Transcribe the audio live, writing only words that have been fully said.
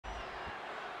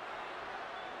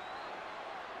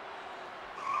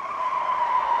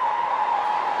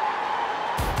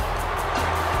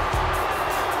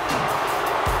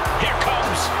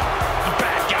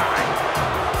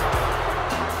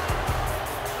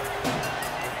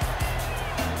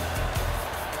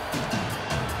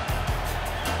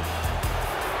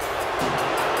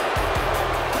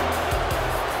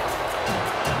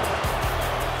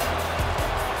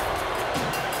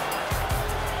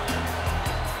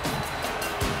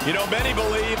You know, many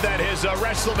believe that his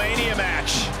WrestleMania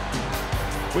match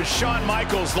with Shawn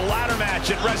Michaels, the ladder match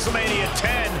at WrestleMania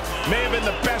 10, may have been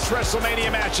the best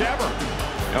WrestleMania match ever.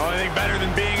 The only thing better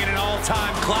than being in an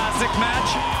all-time classic match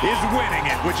is winning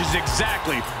it, which is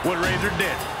exactly what Razor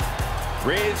did.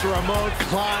 Razor Ramon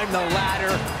climbed the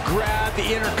ladder, grabbed the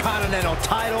Intercontinental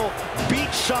title, beat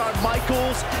Shawn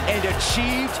Michaels, and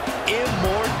achieved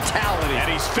immortality. And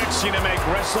he's fixing to make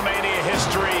WrestleMania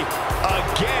history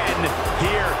again.